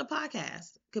 Listening to the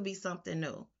podcast could be something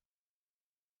new.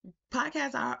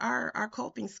 Podcasts are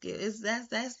coping skills.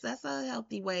 That's a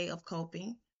healthy way of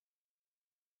coping,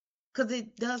 because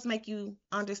it does make you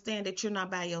understand that you're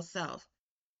not by yourself.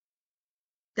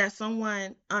 That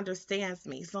someone understands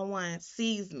me, someone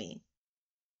sees me.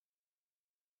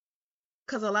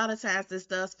 Because a lot of times this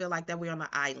does feel like that we're on an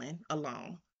island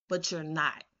alone, but you're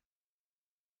not.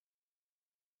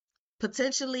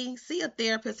 Potentially see a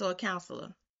therapist or a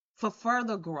counselor for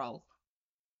further growth.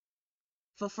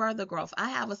 For further growth. I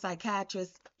have a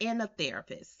psychiatrist and a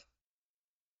therapist,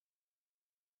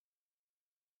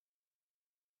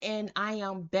 and I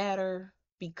am better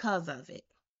because of it.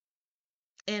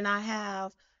 And I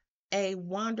have a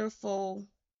wonderful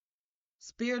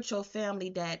spiritual family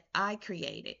that I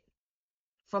created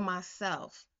for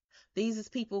myself. These is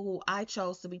people who I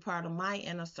chose to be part of my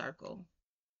inner circle,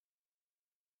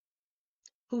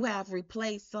 who have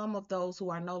replaced some of those who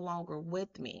are no longer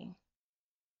with me,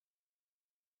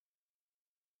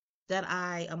 that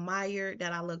I admired,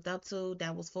 that I looked up to,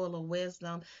 that was full of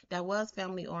wisdom, that was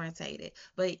family orientated.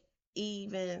 But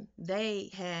even they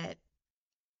had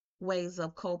ways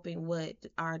of coping with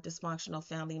our dysfunctional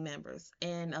family members.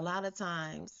 And a lot of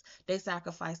times they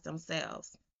sacrifice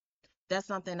themselves. That's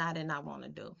something I did not want to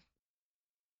do.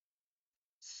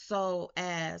 So,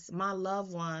 as my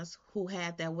loved ones who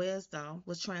had that wisdom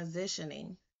was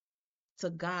transitioning to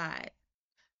God,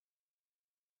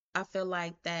 I feel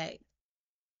like that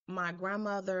my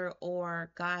grandmother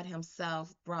or God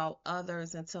Himself brought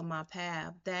others into my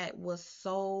path that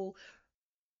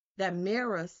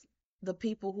mirrors the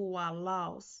people who are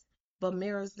lost, but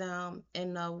mirrors them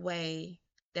in a way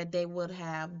that they would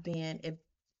have been if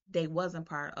they wasn't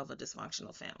part of a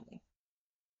dysfunctional family.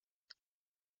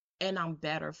 And I'm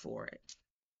better for it.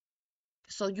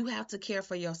 So you have to care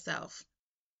for yourself.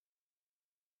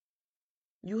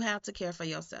 You have to care for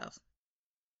yourself.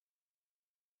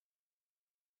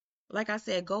 Like I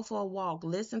said, go for a walk,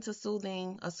 listen to a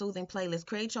soothing playlist,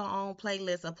 create your own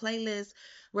playlist, a playlist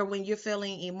where when you're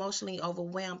feeling emotionally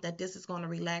overwhelmed, that this is going to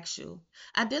relax you.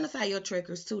 Identify your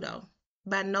triggers too, though,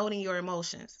 by noting your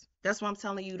emotions. That's why I'm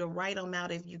telling you to write them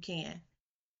out if you can.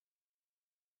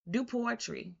 Do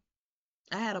poetry.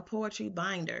 I had a poetry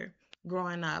binder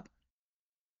growing up.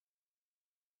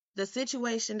 The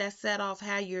situation that set off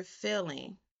how you're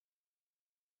feeling,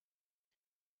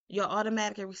 your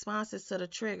automatic responses to the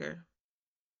trigger.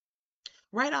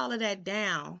 Write all of that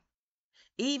down.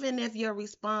 Even if your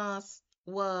response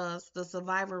was the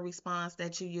survivor response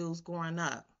that you used growing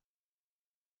up,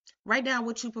 write down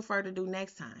what you prefer to do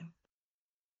next time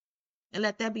and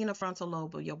let that be in the frontal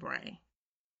lobe of your brain.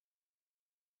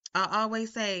 I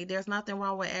always say there's nothing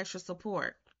wrong with extra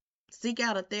support. Seek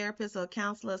out a therapist or a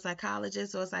counselor, a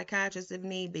psychologist, or a psychiatrist if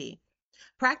need be.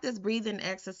 Practice breathing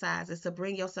exercises to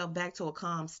bring yourself back to a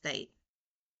calm state.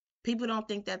 People don't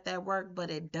think that works,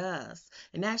 but it does.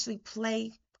 And actually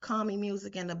play calming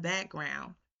music in the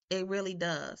background. It really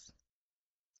does.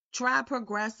 Try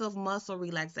progressive muscle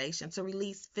relaxation to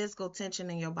release physical tension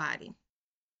in your body.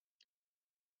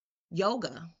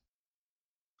 Yoga.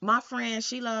 My friend,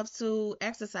 she loves to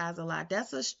exercise a lot.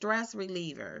 That's a stress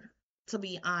reliever, to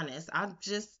be honest. I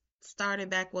just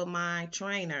started back with my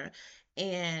trainer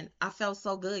and I felt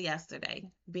so good yesterday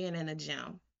being in the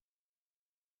gym.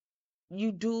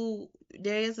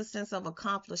 There is a sense of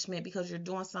accomplishment because you're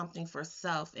doing something for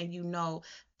self, and you know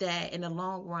that in the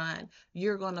long run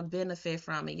you're going to benefit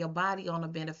from it. Your body going to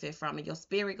benefit from it, your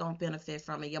spirit going to benefit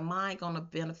from it, your mind going to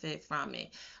benefit from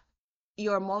it,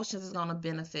 your emotions is going to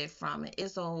benefit from it.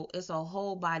 It's a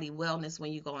whole body wellness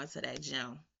when you go into that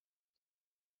gym.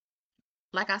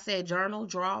 Like I said, journal,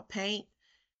 draw, paint,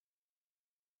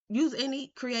 use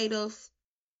any creative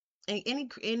and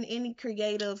any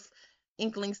creative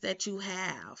inklings that you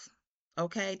have.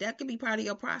 Okay, that could be part of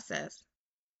your process.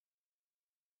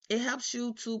 It helps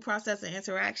you to process the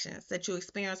interactions that you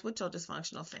experience with your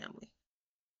dysfunctional family.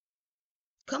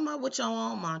 Come up with your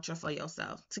own mantra for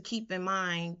yourself to keep in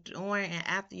mind during and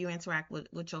after you interact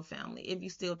with your family, if you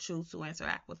still choose to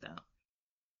interact with them.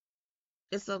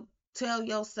 It's a tell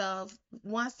yourself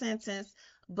one sentence,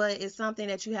 but it's something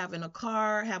that you have in a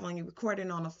car, have on your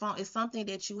recording on the phone. It's something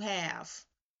that you have.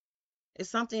 It's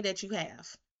something that you have.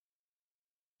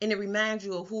 And it reminds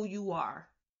you of who you are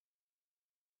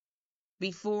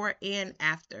before and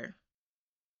after.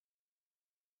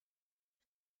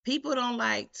 People don't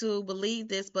like to believe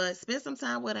this, but spend some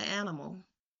time with an animal.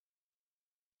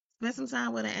 Spend some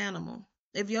time with an animal.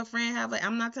 If your friend have a,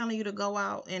 I'm not telling you to go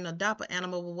out and adopt an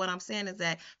animal, but what I'm saying is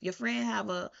that if your friend have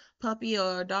a puppy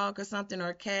or a dog or something or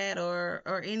a cat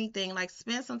or anything, like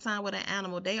spend some time with an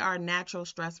animal. They are natural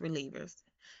stress relievers.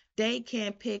 They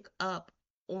can pick up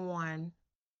on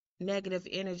negative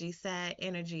energy, sad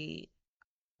energy.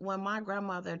 When my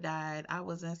grandmother died, I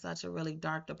was in such a really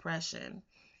dark depression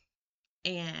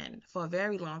and for a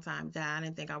very long time that I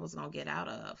didn't think I was gonna get out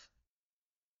of.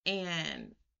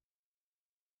 And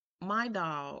my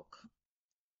dog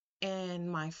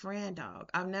and my friend dog,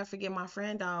 I'll never forget my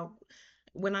friend dog.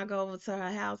 When I go over to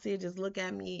her house, he'll just look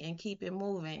at me and keep it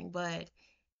moving. But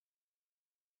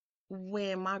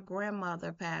when my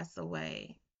grandmother passed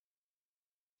away,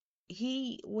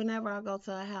 whenever I go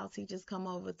to her house, he just come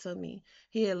over to me.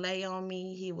 He'll lay on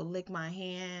me. He would lick my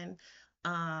hand.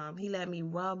 He let me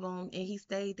rub him, and he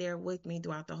stayed there with me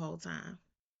throughout the whole time,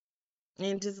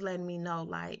 and just letting me know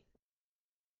like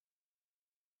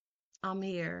I'm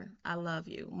here. I love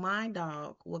you. My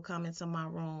dog would come into my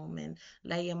room and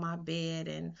lay in my bed,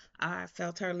 and I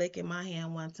felt her licking my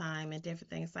hand one time and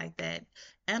different things like that.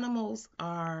 Animals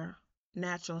are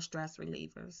natural stress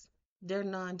relievers. They're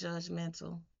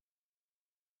non-judgmental.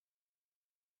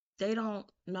 They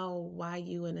don't know why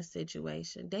you in a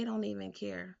situation. They don't even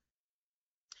care.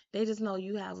 They just know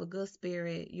you have a good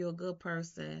spirit, you're a good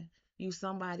person, you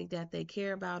somebody that they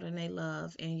care about and they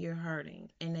love, and you're hurting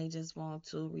and they just want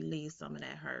to release some of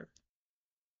that hurt.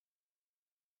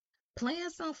 Plan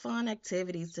some fun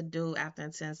activities to do after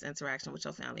intense interaction with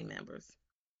your family members.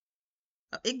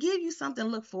 It gives you something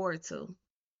to look forward to.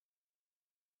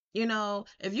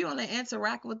 If you're going to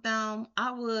interact with them,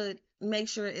 I would make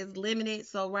sure it's limited.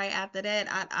 So right after that,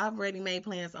 I've already made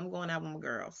plans. I'm going out with my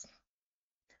girls,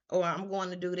 or I'm going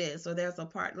to do this, or there's a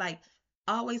part. Like,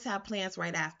 always have plans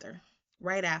right after.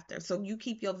 Right after. So you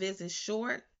keep your visits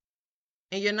short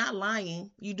and you're not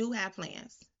lying. You do have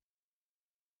plans.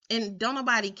 And don't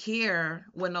nobody care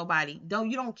what nobody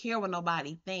don't you don't care what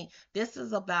nobody think. This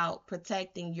is about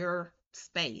protecting your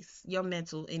space, your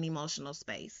mental and emotional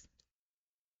space.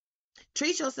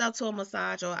 Treat yourself to a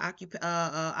massage or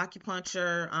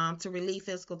acupuncture to relieve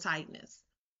physical tightness.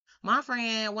 One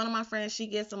of my friends, she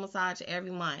gets a massage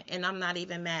every month, and I'm not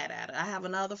even mad at her. I have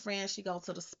another friend, she goes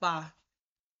to the spa.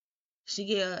 She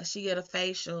get a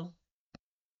facial,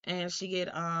 and she get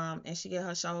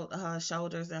her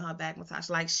shoulders and her back massage.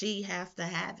 Like, she has to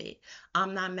have it.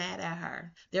 I'm not mad at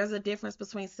her. There's a difference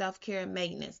between self-care and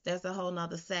maintenance. There's a whole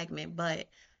nother segment, but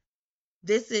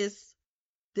this is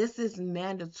this is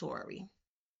mandatory.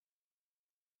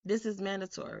 This is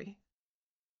mandatory.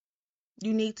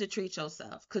 You need to treat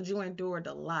yourself because you endured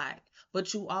a lot,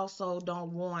 but you also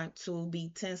don't want to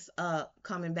be tense up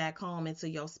coming back home into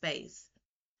your space.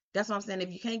 That's what I'm saying.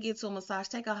 If you can't get to a massage,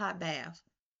 take a hot bath.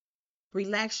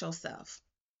 Relax yourself.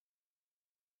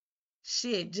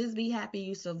 Shit, just be happy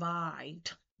you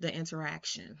survived the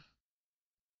interaction.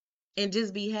 And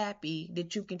just be happy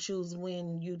that you can choose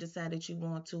when you decide that you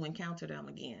want to encounter them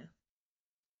again.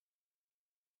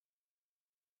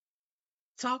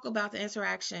 Talk about the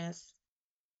interactions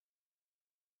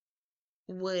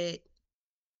with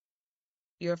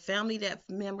your family that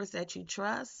members that you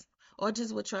trust, or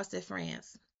just with trusted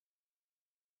friends.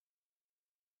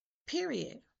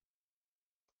 Period.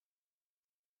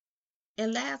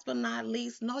 And last but not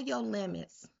least, know your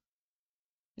limits.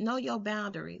 Know your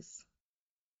boundaries.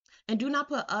 And do not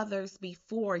put others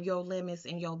before your limits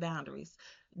and your boundaries.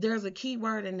 There's a key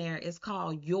word in there. It's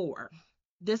called your.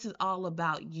 This is all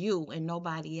about you and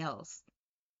nobody else.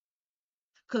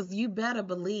 Because you better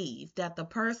believe that the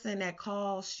person that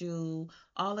calls you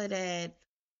all of that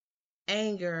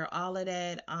anger, all of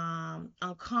that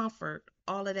uncomfort,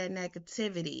 all of that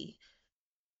negativity,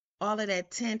 all of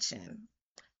that tension,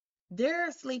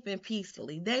 they're sleeping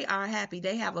peacefully. They are happy.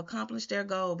 They have accomplished their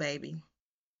goal, baby.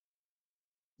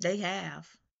 They have.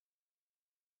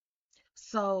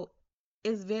 So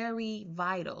it's very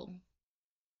vital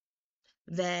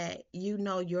that you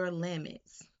know your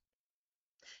limits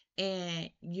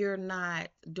and you're not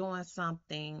doing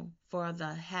something for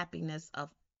the happiness of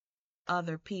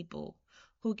other people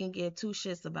who can give two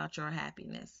shits about your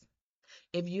happiness.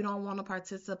 If you don't want to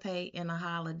participate in a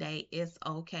holiday, it's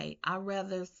okay. I'd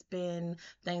rather spend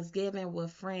Thanksgiving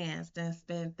with friends than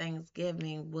spend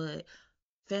Thanksgiving with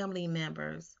family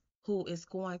members who is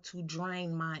going to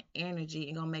drain my energy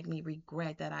and gonna make me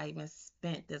regret that I even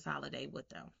spent this holiday with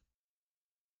them.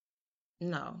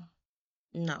 No.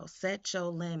 No, set your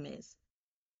limits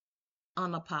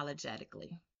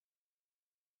unapologetically.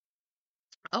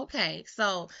 Okay,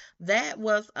 so that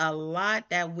was a lot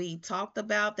that we talked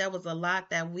about. That was a lot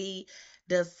that we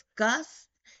discussed.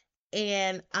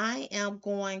 And I am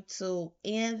going to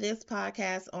end this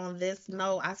podcast on this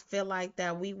note. I feel like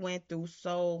that we went through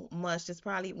so much. This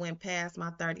probably went past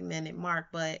my 30-minute mark,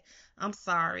 but I'm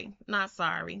sorry. Not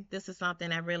sorry. This is something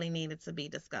that really needed to be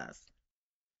discussed.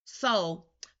 So,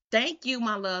 thank you,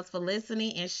 my loves, for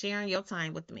listening and sharing your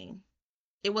time with me.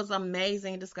 It was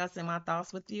amazing discussing my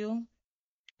thoughts with you.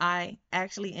 I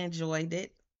actually enjoyed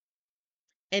it.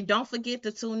 And don't forget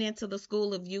to tune in to the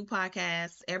School of You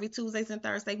podcast every Tuesdays and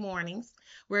Thursday mornings,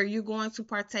 where you're going to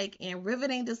partake in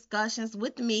riveting discussions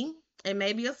with me and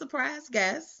maybe a surprise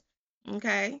guest.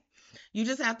 Okay? You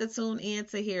just have to tune in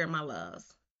to hear it, my loves.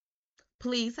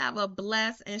 Please have a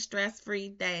blessed and stress free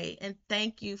day. And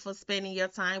thank you for spending your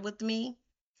time with me.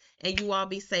 And you all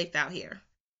be safe out here.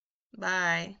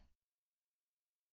 Bye.